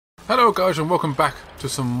Hello guys and welcome back to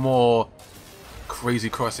some more crazy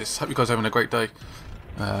Crysis. Hope you guys are having a great day.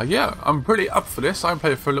 Yeah, I'm pretty up for this. I haven't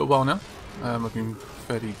played it for a little while now. I've been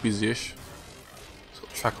fairly busy-ish. Just got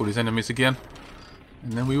to track all these enemies again.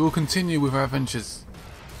 And then we will continue with our adventures.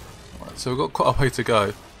 Right, so we've got quite a way to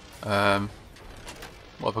go.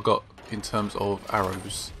 What have I got in terms of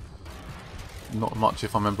arrows? Not much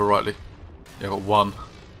if I remember rightly. Yeah, I got one.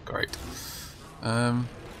 Great. It's going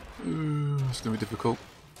to be difficult.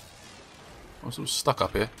 I'm sort of stuck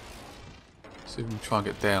up here. See if we can try and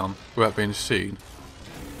get down without being seen.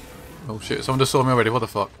 Oh shit, someone just saw me already, what the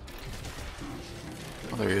fuck?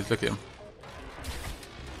 Oh, there he is, look at him.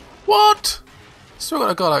 What? Still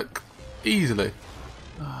got a guy like, easily.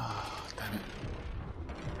 Ah, damn it.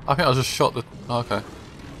 I think I just shot the... Oh, okay.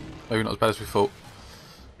 Maybe not as bad as we thought.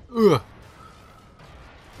 Ugh.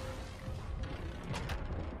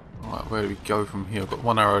 Alright, where do we go from here? I've got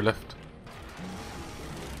one arrow left.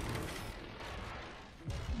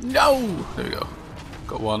 No! There we go.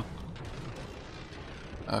 Got one.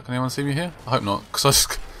 Can anyone see me here? I hope not, because I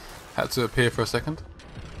just had to appear for a second.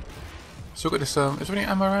 Still got this, is there any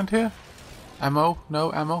ammo around here? Ammo?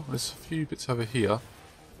 No ammo? There's a few bits over here.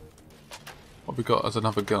 What we got as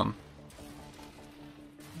another gun?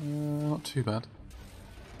 Not too bad.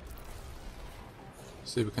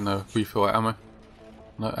 See if we can refill our ammo.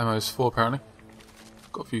 No, ammo is 4 apparently.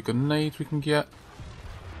 Got a few grenades we can get.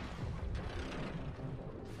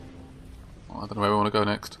 I don't know where we want to go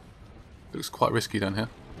next. Looks quite risky down here.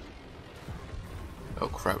 Oh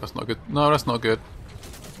crap, that's not good. No, that's not good.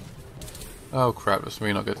 Oh crap, that's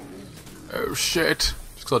really not good. Oh shit!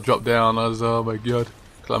 Just because I dropped down, I was, oh my god.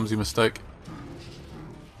 Clumsy mistake.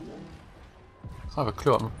 I have a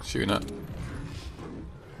clue what I'm shooting at.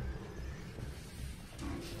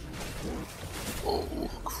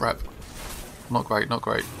 Oh crap. Not great, not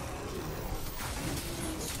great.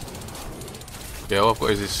 Yeah, all I've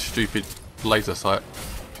got is this stupid laser sight,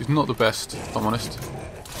 which is not the best, if I'm honest.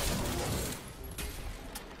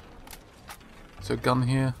 Is there a gun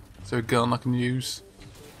here? Is there a gun I can use?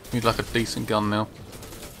 I need like a decent gun now.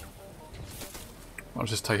 I'll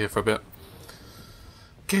just stay here for a bit.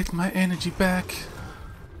 Get my energy back.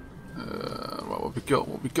 What we got?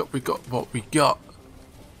 What we got? What we got?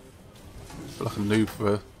 I feel like a noob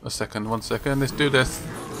for a second. 1 second. Let's do this.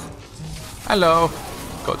 Hello.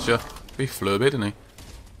 Gotcha. He flew a bit, didn't he?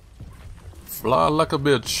 Fly like a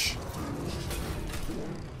bitch.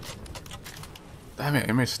 Damn it,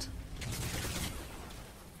 I missed.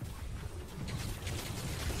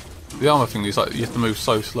 The armor thing is like you have to move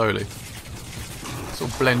so slowly.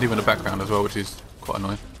 Sort of blend in with the background as well, which is quite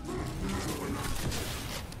annoying.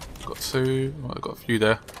 Got two. Well, I've got a few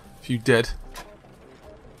there. A few dead.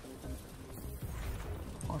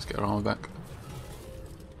 Let's get our armor back.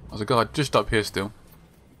 There's a guy just up here still.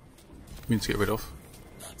 Means to get rid of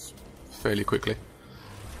fairly quickly.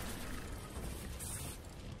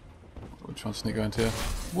 We'll try and sneak around here.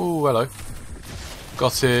 Whoa, hello.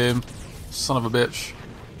 Got him. Son of a bitch.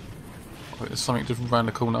 Oh, there's something just round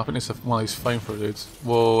the corner. I think it's one of these flamethrower dudes.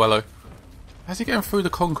 Whoa, hello. How's he getting through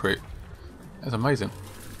the concrete? That's amazing.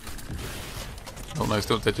 Oh no, he's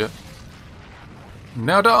still not dead yet.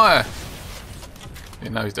 Now die! Yeah,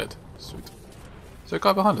 now he's dead. Sweet. Is there a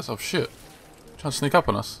guy behind us? Oh shit. Trying to sneak up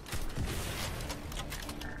on us.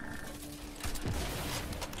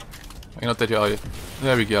 You're not dead yet, are you?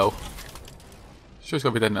 There we go. Sure he's got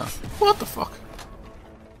to be dead now. What the fuck?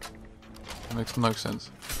 That makes no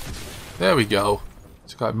sense. There we go.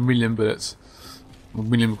 It's got a million bullets. A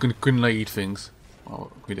million grenade things. Oh,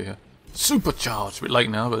 what can we do here? Supercharged! A bit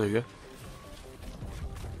late now, but there we go.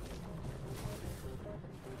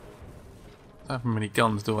 I don't have many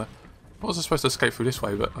guns, do I? I was supposed to escape through this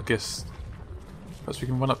way, but I guess... Perhaps we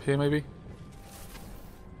can run up here, maybe?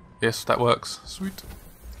 Yes, that works. Sweet.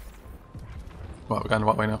 Right, we're going the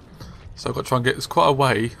right way now. So I've got to try and get... It's quite a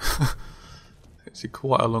way. It's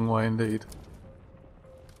quite a long way indeed.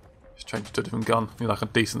 Just change it to a different gun. Need like a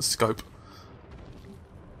decent scope.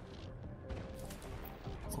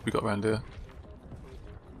 What we got around here?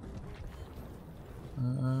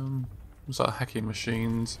 What's that? Hacking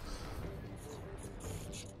machines.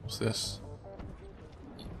 What's this?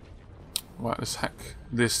 Right, let's hack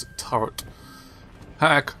this turret.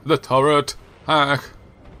 Hack the turret! Hack!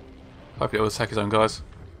 Hope he always hack his own guys.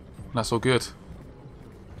 And that's all good.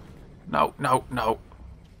 No, no, no.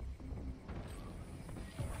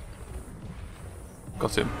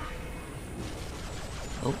 Got him.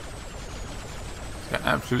 Oh. Yeah,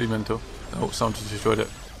 absolutely mental. Oh, someone just destroyed it.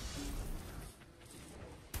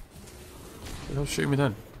 They'll shoot me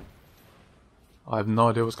then. I have no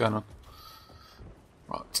idea what's going on.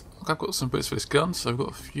 Right. I've got some bullets for this gun, so I've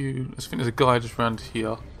got a few. I think there's a guy just around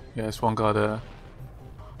here. Yeah, there's one guy there.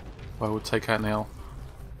 I will take out now.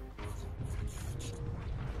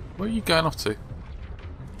 Where are you going off to?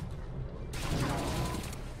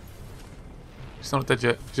 He's not dead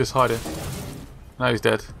yet, he's just hiding. Now he's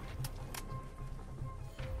dead.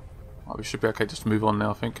 Oh, we should be okay just to move on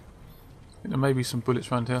now, I think. There may be some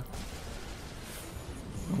bullets around here.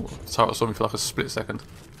 Oh, the turret saw me for like a split second.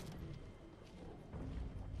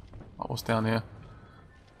 Oh, what's down here?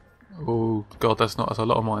 Oh god, that's a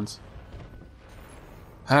lot of mines.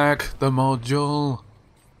 Hack the module!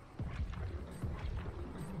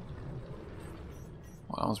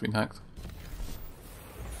 Oh, that one's been hacked.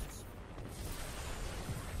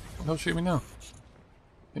 What the hell's shooting me now?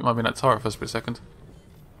 It might be in that turret for a split second.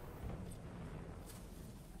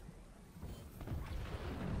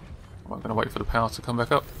 I'm going to wait for the power to come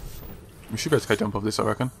back up. We should be able to go jump off this, I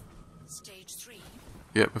reckon. Stage 3.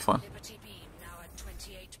 Yeah, we're fine. Liberty beam now at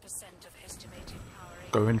 28% of estimated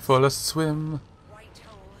power. Going for a swim. White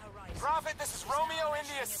hole horizon. Prophet, this is Romeo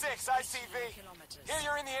India 6, ICV. Here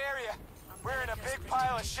you're in the area. We're in a big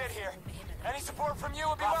pile of shit here. Any support from you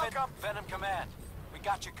would be Prophet, welcome. Venom Command. We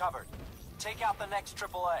got you covered. Take out the next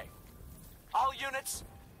AAA. All units,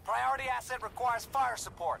 priority asset requires fire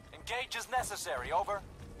support. Engage as necessary, over.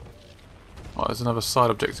 Oh, there's another side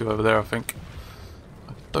objective over there, I think.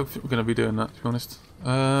 I don't think we're going to be doing that, to be honest.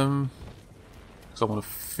 Because I want to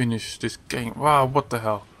finish this game. Wow, what the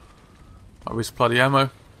hell? I resupply the ammo.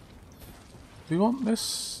 Do we want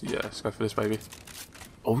this? Yeah, let's go for this, baby.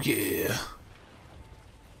 Oh, yeah.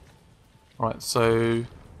 Right, so...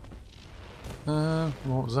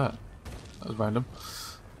 what was that? That was random.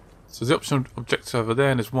 So there's the optional objective over there,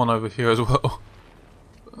 and there's one over here as well.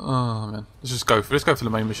 Oh man, let's go for the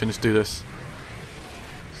main mission. Let's do this.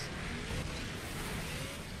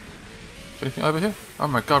 Anything over here? Oh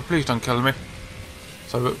my god, please don't kill me.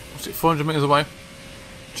 So, what's it, 400 meters away?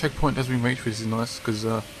 Checkpoint has been reached, which is nice because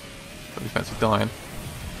I don't fancy dying.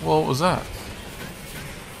 Whoa, what was that?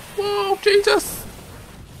 Whoa, Jesus!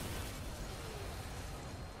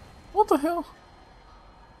 What the hell?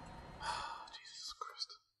 Jesus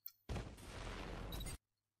Christ.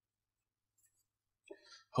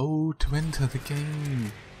 Oh, to enter the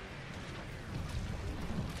game.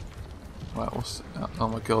 Right, what's that? Oh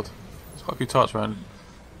my god. There's quite a few tarts around.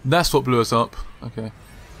 That's what blew us up. Okay.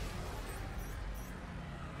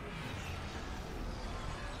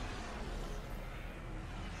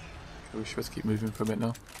 We should keep moving for a bit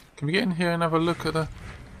now. Can we get in here and have a look at the...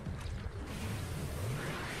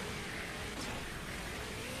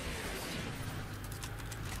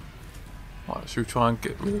 Right, should we try and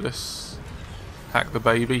get rid of this? Hack the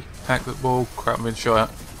baby. Hack the ball. Crap, I'm being shot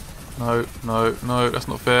at. No, no, no, that's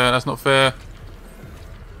not fair. That's not fair.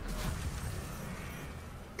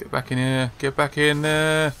 Get back in here. Get back in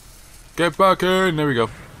there. Get back in. There we go.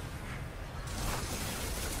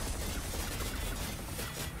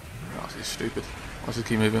 Oh, this is stupid. Let's just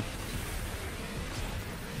keep moving.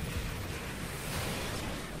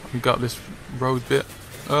 We got this road bit.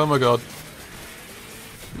 Oh my god.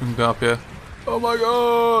 We can go up here. Oh my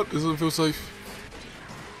god. This doesn't feel safe.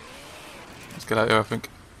 Let's get out of here, I think.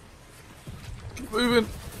 Keep moving.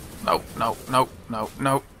 No, no, no, no,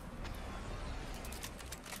 no.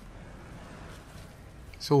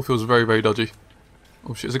 This all feels very, very dodgy.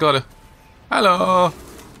 Oh shit, there's a guy there. Hello!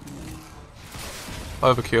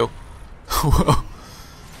 Overkill.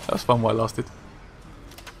 That was fun while it lasted.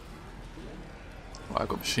 Right, I've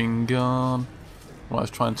got machine gun. Right,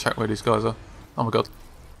 let's try and check where these guys are. Oh my god.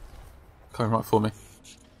 Coming right for me.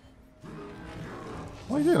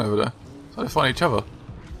 What are you doing over there? It's like they find each other.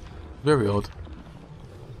 Very odd.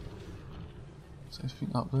 Is there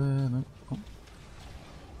anything up there? No. Oh.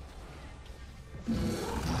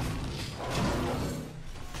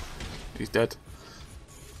 He's dead.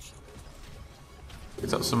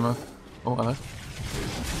 Is that some... oh, hello.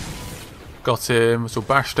 Got him, little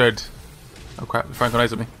bastard. Oh crap, they're throwing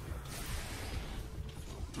grenades at me.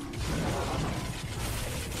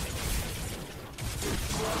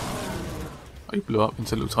 Oh, he blew up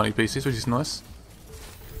into little tiny pieces, which is nice.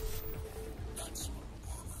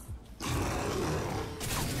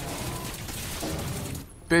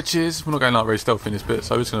 Bitches! We're not going like very stealthy in this bit,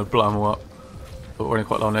 so we're just going to blow them all up. But we're running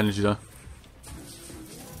quite low on energy though.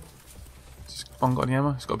 Has one got any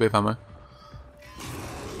ammo? It's got a bit of ammo.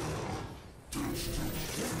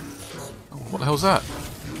 Oh, what the hell's that?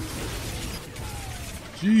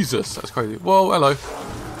 Jesus, that's crazy. Whoa, hello.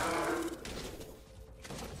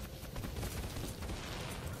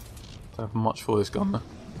 Don't have much for this gun though.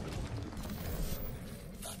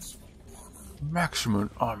 Maximum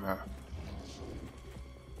armor.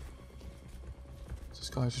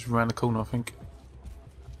 guy's just around the corner, I think.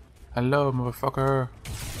 Hello, motherfucker.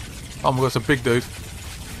 Oh my god, it's a big dude.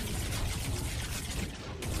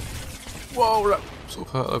 Whoa, that sort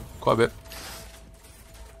of hurt quite a bit.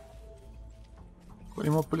 Got any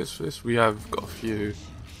more bullets for this? We have got a few.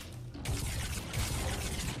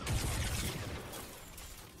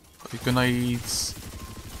 Got the grenades.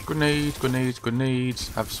 Grenades.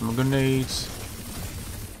 Have some grenades.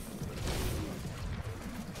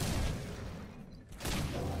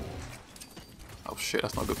 Oh shit,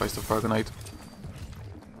 that's not a good place to throw a grenade.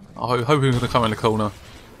 I hope he was going to come in the corner.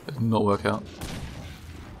 It did not work out.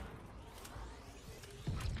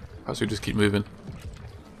 Perhaps we just keep moving.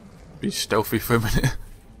 Be stealthy for a minute.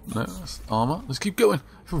 No, that's armour. Let's keep going.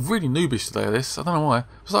 I feel really noobish today at this. I don't know why.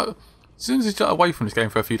 It's like, as soon as you get away from this game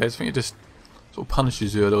for a few days, I think it just sort of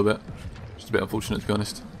punishes you a little bit. Just a bit unfortunate, to be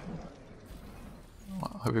honest.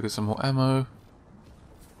 I hope we get some more ammo.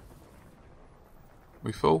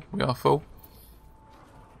 We full? We are full.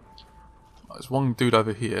 There's one dude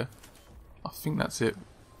over here. I think that's it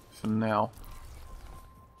for now.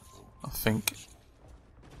 I think.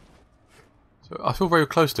 So I feel very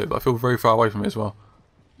close to it, but I feel very far away from it as well.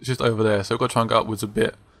 It's just over there, so I've got to try and go upwards a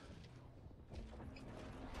bit.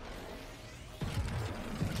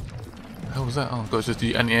 What the hell was that? Oh god, it's just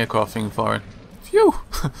the anti-aircraft thing firing. Phew!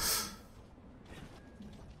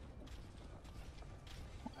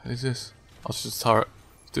 What is this? Oh, it's just a turret.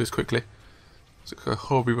 Let's do this quickly. It's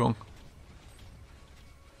horribly wrong.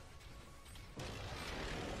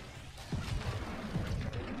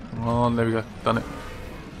 Come on, there we go. Done it.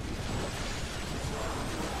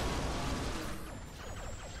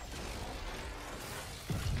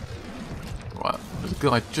 Right, there's a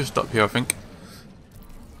guy just up here, I think.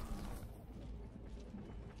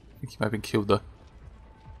 I think he may have been killed though.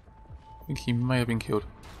 I think he may have been killed.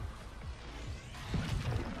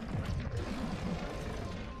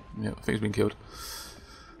 Yeah, I think he's been killed.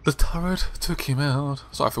 The turret took him out.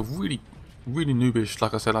 So I feel really noobish,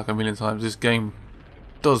 like I said like a million times. This game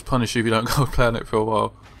does punish you if you don't go play on it for a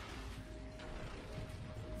while.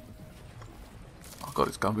 I got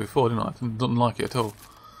this gun before, didn't I? I didn't like it at all.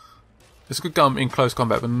 It's a good gun in close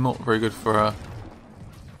combat, but not very good for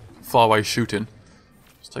far away shooting.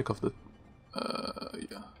 Let's take off the...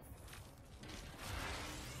 yeah.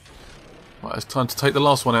 Right, it's time to take the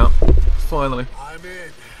last one out. Finally. I'm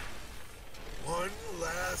in. One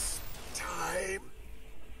last time.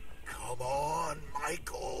 Come on,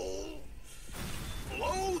 Michael.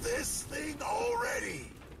 Blow this thing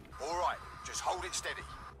already. All right, just hold it steady.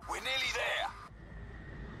 We're nearly there.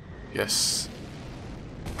 Yes.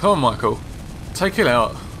 Come on, Michael. Take it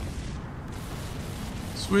out.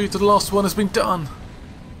 Sweet, the last one has been done.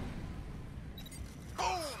 Boom!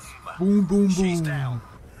 Boom, boom, She's boom. down.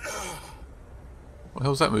 What the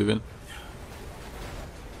hell's that moving?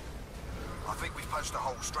 I think we've punched a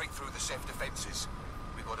hole straight through the SEF defences.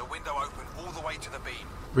 We've got a window open all the way to the beam.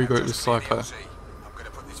 Regroup Now with just clear the Psycho. LZ. I'm going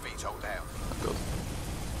to put this VTOL down. Oh, God.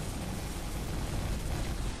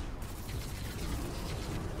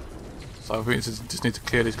 So I think we just need to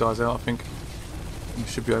clear these guys out, I think. We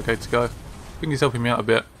should be okay to go. I think he's helping me out a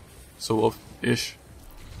bit. Sort of. Ish.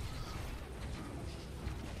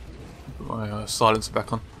 Put my silencer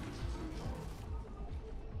back on.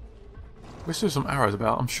 There's still some arrows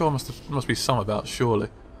about. I'm sure must be some about, surely.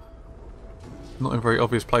 Not in very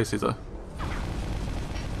obvious places though.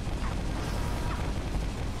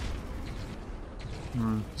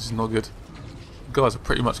 This is not good. The guys are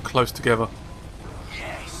pretty much close together.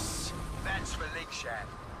 Yes! That's for Ligshan.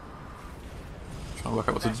 Trying to work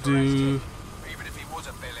out what to That's for do. Aston, even if he was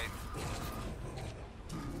a villain.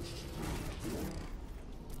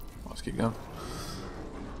 Let's keep going.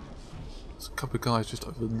 There's a couple of guys just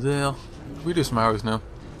over there. We do some arrows now.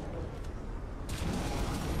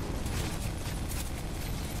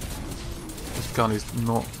 This gun is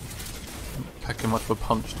not packing much of a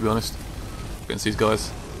punch, to be honest, against these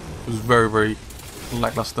guys. It was very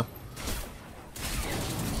lackluster.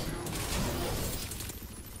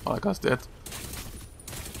 Oh, that guy's dead.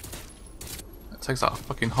 It takes like a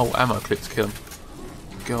fucking whole ammo clip to kill him.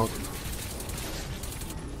 God.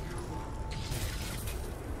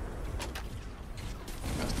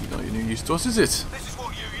 That's not your new use to us, is it? This is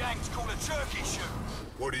what you Yanks call a turkey shoot.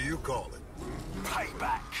 What do you call it?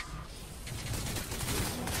 Payback.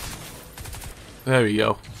 There we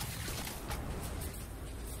go.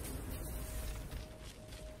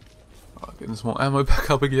 Right, getting some more ammo back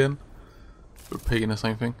up again. Repeating the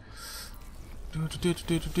same thing.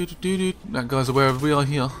 That guy's aware we are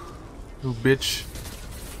here. You bitch.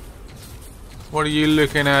 What are you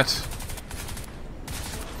looking at?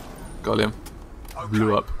 Got him. Okay,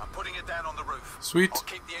 Blew up. I'm putting it down on the roof. Sweet. I'll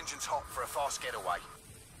keep the engines hot for a fast getaway.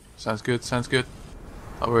 Sounds good, sounds good.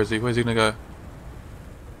 Oh, where is he? Where's he gonna go?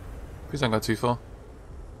 Please don't go too far.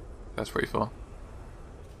 That's pretty far.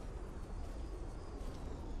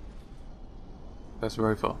 That's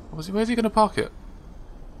very far. Where's he gonna park it?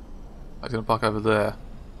 Oh, he's gonna park over there.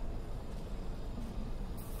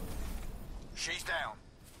 She's down.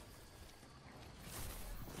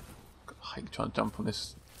 I hate trying to jump on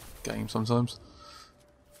this game sometimes.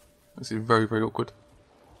 This is very, very awkward.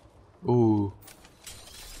 Ooh.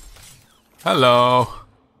 Hello.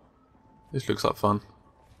 This looks like fun.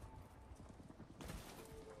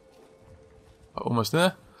 Almost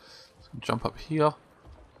there. Jump up here.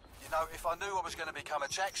 You know, if I knew I was going to become a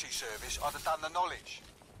taxi service, I'd have done the knowledge.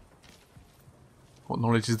 What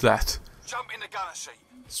knowledge is that? Jump in the gunner seat.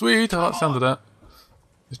 Sweet, I like the sound of that.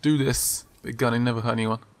 Let's do this. Big gunning never hurt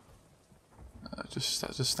anyone. Just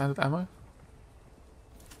standard ammo.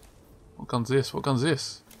 What gun's this? What gun's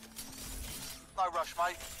this? No rush,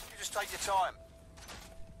 mate. You just take your time.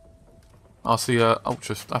 I see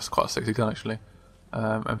Ultra. That's quite a sexy gun actually.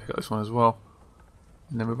 And pick up this one as well.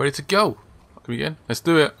 And then we're ready to go. Can we get in? Let's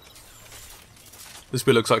do it. This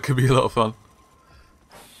bit looks like it could be a lot of fun.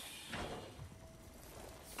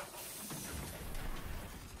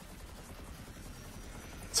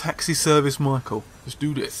 Taxi service Michael. Let's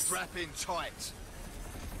do this. Strap in tight.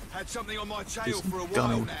 Had something on my tail Just for a while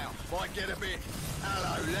gunning. now. Might get a bit.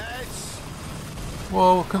 Hello, lads.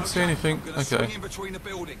 Whoa, couldn't see anything. Gonna swing Okay. in between the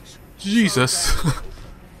buildings. Jesus.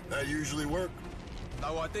 That usually work.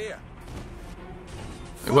 No idea.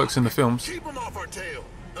 It works in the films. Keep them off our tail.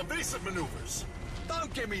 Evasive maneuvers.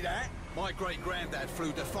 Don't give me that. My great granddad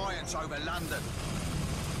flew Defiance over London.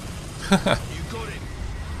 You got it.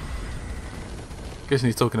 Guessing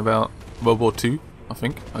he's talking about World War II,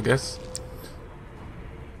 I guess.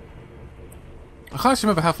 I can't actually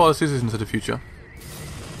remember how far this is into the future.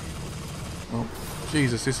 Oh,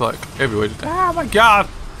 Jesus, it's like everywhere. Ah, my God!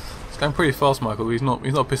 It's going pretty fast, Michael. He's not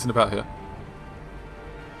pissing about here.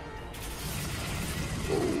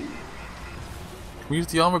 Can we use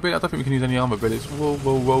the armor bit? I don't think we can use any armor bits. Whoa,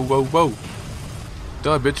 whoa, whoa, whoa, whoa!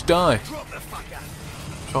 Die, bitch, die! Drop the fucker.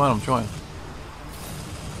 I'm trying.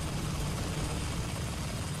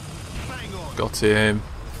 Bang on. Got him.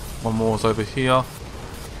 One more's over here.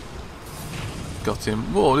 Got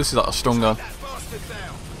him. Whoa, this is like a strong gun. That bastard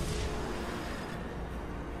down.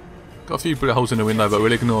 Got a few bullet holes in the window, but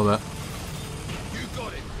we'll ignore that. You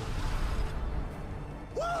got it.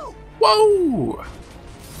 Whoa. Whoa!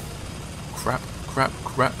 Crap, crap,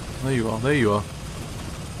 crap. There you are, there you are.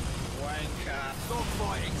 Wanker.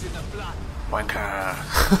 Dogfighting's in the blood. Wanker.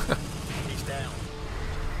 He's down.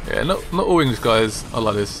 Yeah, not all English guys are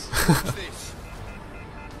like this. What's this?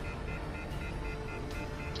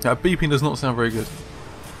 That beeping does not sound very good.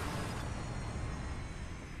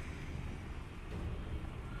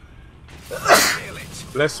 Feel it.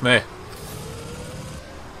 Bless me.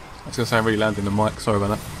 That's going to sound really loud in the mic, sorry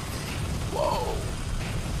about that. Whoa.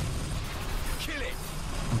 Kill it.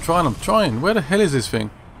 I'm trying. Where the hell is this thing?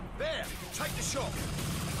 There. Take the shot.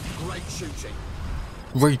 Great shooting.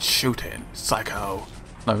 Great shooting. Psycho.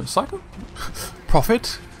 No, Psycho?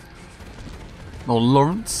 Prophet? Or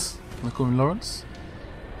Lawrence? Can I call him Lawrence?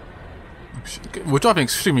 We're driving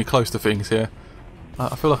extremely close to things here.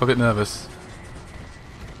 I feel like I'm a bit nervous.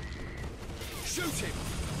 Shoot him.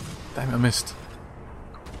 Damn it, I missed.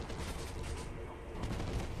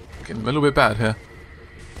 Getting a little bit bad here.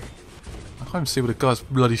 I can't even see where the guy's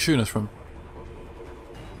bloody shooting us from.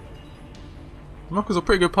 Michael's a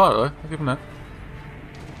pretty good pilot though, I'll give him that.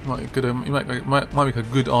 He might make a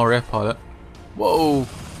good RAF pilot. Whoa!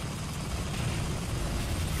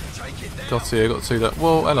 Take it down. Got to see that.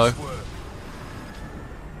 Whoa, hello. Swerve.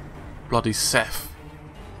 Bloody Seth.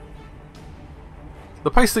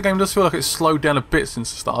 The pace of the game does feel like it's slowed down a bit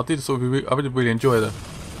since the start. I did really enjoy the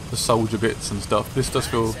soldier bits and stuff. This does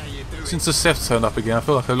feel, since the Seth turned up again, I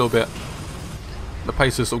feel like a little bit, the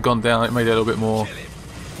pace has sort of gone down. It made it a little bit more.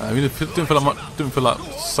 Didn't feel like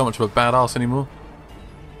so much of a badass anymore,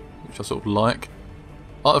 which I sort of like.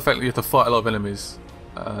 I like the fact that you have to fight a lot of enemies,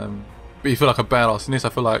 but you feel like a badass. In this, I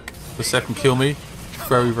feel like the Seth can kill me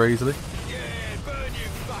very, very easily.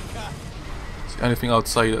 Anything I would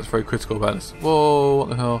say that's very critical about this. Whoa, what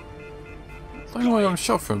the hell? I don't know where I'm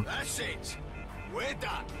shot from. That's it. We're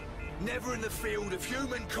done. Never in the field of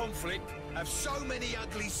human conflict have so many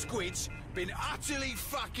ugly squids been utterly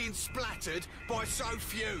fucking splattered by so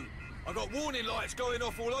few. I got warning lights going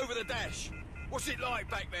off all over the dash. What's it like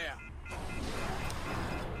back there?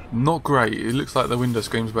 Not great. It looks like the window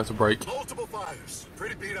screen's about to break. Multiple fires.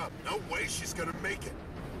 Pretty beat up. No way she's gonna make it.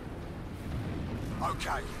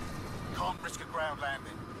 Okay. Can't risk a ground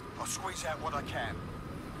landing. I'll squeeze out what I can.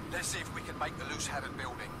 Let's see if we can make the Loose Haddon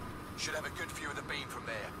building. Should have a good view of the beam from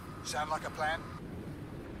there. Sound like a plan?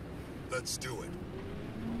 Let's do it.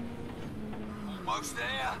 Almost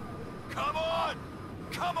there. Come on!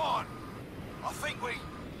 Come on! I think we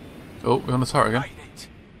Oh, we're on the turret again. made it.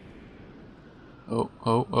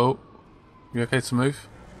 Oh. You okay to move?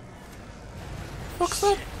 What's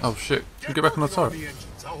that? Oh shit. Can we get back on the working turret? the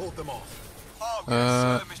engines. I'll hold them off. Oh, yes,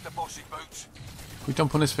 sir, Mr. Bossy Boots. Can we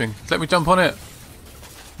jump on this thing? Let me jump on it!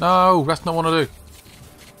 No, that's not what I want to do.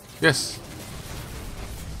 Yes.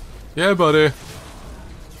 Yeah, buddy.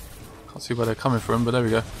 Can't see where they're coming from, but there we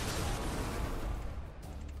go.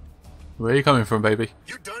 Where are you coming from, baby?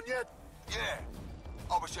 You done yet? Yeah.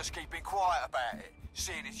 I was just keeping quiet about it,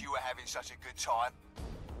 seeing as you were having such a good time.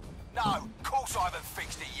 No, of course I haven't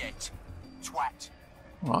fixed it yet. Twat.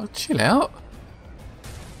 Alright, chill out.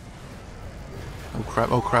 Oh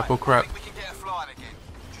crap, oh crap, oh Right, I crap. think we can get her flying again.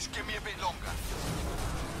 Just give me a bit longer.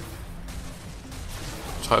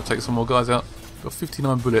 Try to take some more guys out. Got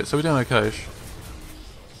 59 bullets, so we're doing okay-ish.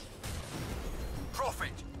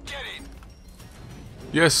 Prophet, get in.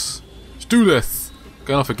 Yes! Let's do this!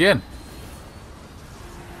 Going off again.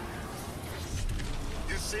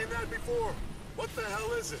 You seen that before? What the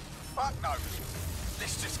hell is it? Fuck no.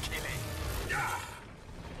 Let's just kill it. Yeah.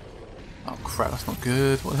 Oh crap, that's not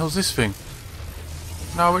good. What the hell's this thing?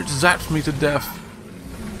 No, it zapped me to death.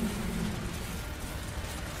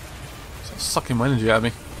 It's sucking my energy out of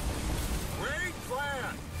me. Great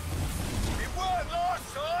plan. It worked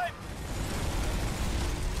last time.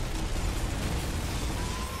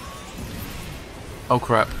 Oh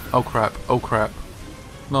crap, oh crap, oh crap.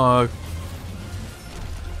 No.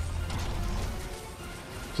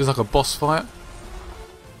 Is this like a boss fight?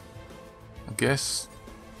 I guess.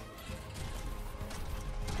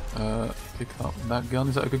 Pick up that gun.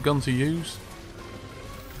 Is that a good gun to use?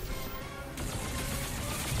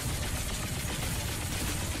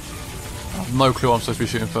 I have no clue what I'm supposed to be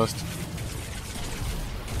shooting first.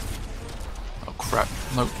 Oh crap.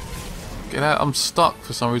 No. Get out. I'm stuck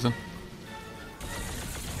for some reason.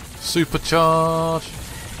 Supercharge!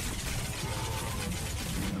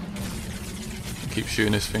 Keep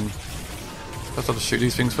shooting this thing. I've got to shoot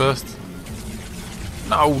these things first.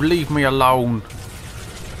 No, leave me alone!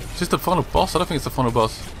 Is this the final boss? I don't think it's the final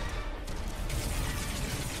boss.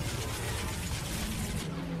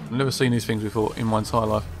 I've never seen these things before in my entire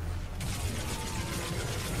life.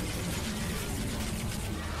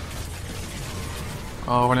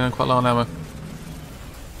 Oh, running on quite low on ammo.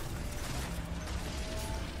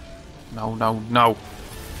 No, no, no!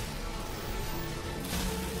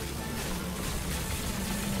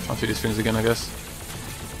 Try and shoot these things again, I guess.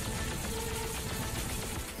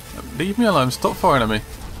 Leave me alone, stop firing at me.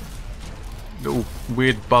 Little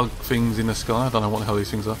weird bug things in the sky, I don't know what the hell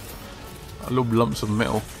these things are. Little lumps of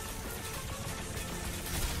metal.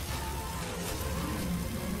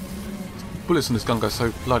 Bullets in this gun go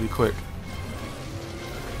so bloody quick.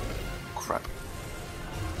 Crap.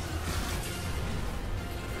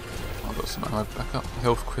 I've got some ammo back up.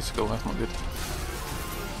 Health critical, that's not good.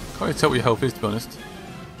 Can't really tell what your health is, to be honest.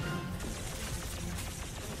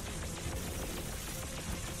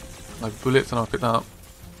 No bullets, and I'll pick that up.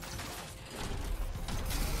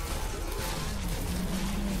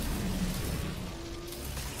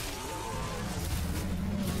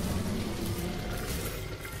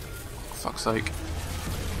 For fuck's sake.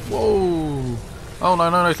 Whoa! Oh no,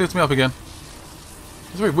 no, no, it's lifting me up again.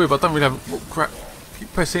 It's very weird, but I don't really have. Oh crap.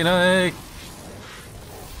 Keep pressing A.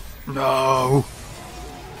 No!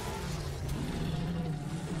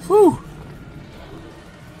 Whew!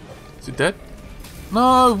 Is it dead?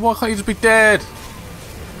 No, why can't you just be dead?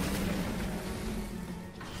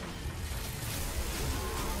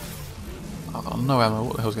 I've got no ammo,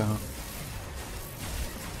 what the hell's going on?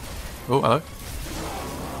 Oh, hello.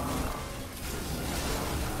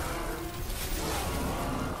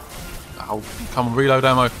 Oh, come on, reload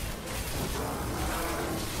ammo.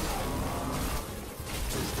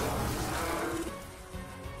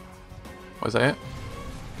 What, is that it?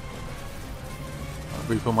 I'll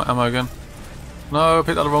refill my ammo again. No, I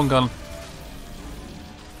picked up the wrong gun.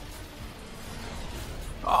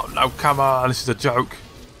 Oh no, come on, this is a joke.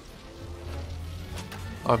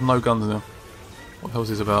 I have no guns now. What the hell is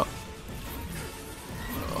this about?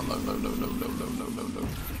 Oh no, no, no, no, no, no, no, no, no.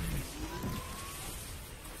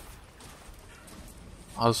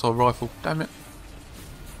 I just saw a rifle, damn it.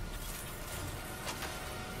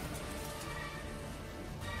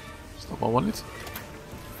 That's not what I wanted.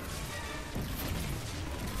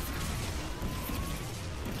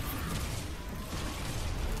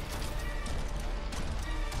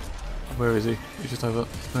 Where is he? He's just over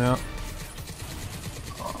there.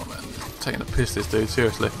 Oh man, taking a piss this dude,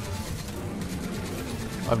 seriously.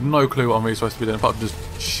 I have no clue what I'm really supposed to be doing apart from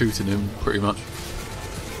just shooting him, pretty much.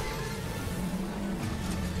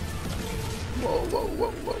 Whoa, whoa,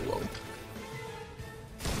 whoa, whoa, whoa.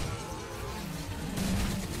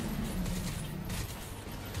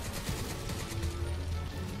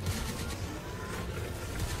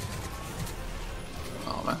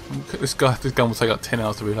 Oh man, this gun will take like 10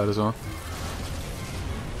 hours to reload as well.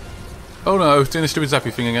 Oh no, doing the stupid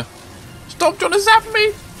zappy thing again. Stop trying to zap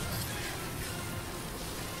me!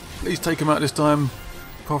 Please take him out this time.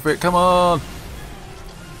 Prophet, come on!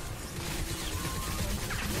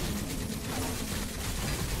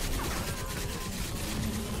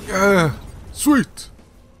 Yeah! Sweet!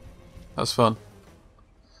 That's fun.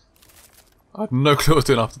 I had no clue what I was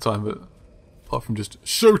doing half the time, but apart from just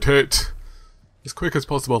shoot it as quick as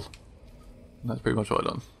possible. And that's pretty much what I've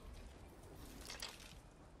done.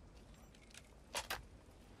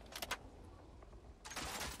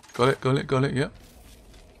 Got it, got it, got it, yep.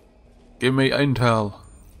 Give me intel. Yeah,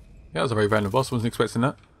 that was a very random boss, wasn't expecting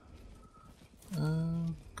that.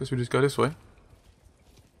 Guess we just go this way.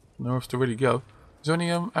 Nowhere else to really go. Is there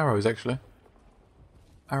any arrows actually?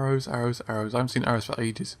 Arrows, arrows, arrows. I haven't seen arrows for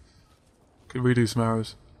ages. Could redo some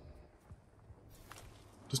arrows.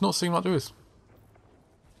 Does not seem like there is.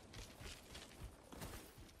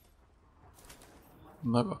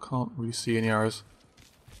 Nope, I can't really see any arrows.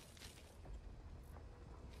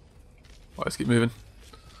 Right, let's keep moving.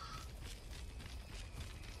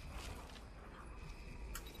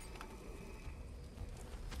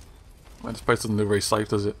 Man, this place doesn't look very safe,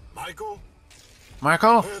 does it? Michael?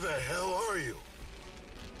 Michael? Where the hell are you?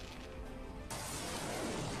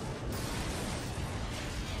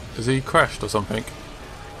 Has he crashed or something?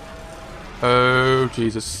 Oh,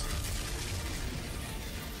 Jesus.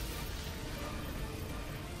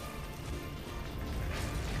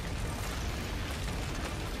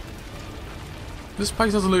 This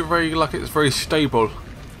place doesn't look very like it's very stable.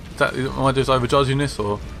 Am I just overjudging this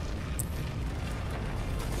or?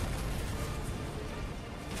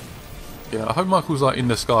 Yeah, I hope Michael's like in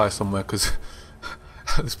the sky somewhere because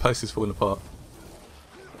this place is falling apart.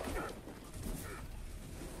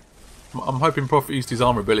 I'm hoping Prophet used his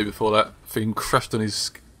armor ability before that thing crashed on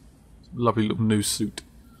his lovely little new suit.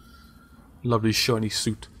 Lovely shiny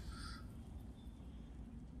suit.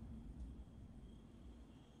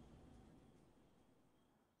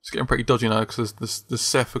 It's getting pretty dodgy now because the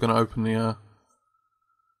Seth are going to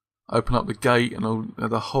open up the gate and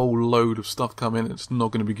the whole load of stuff come in. It's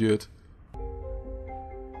not going to be good.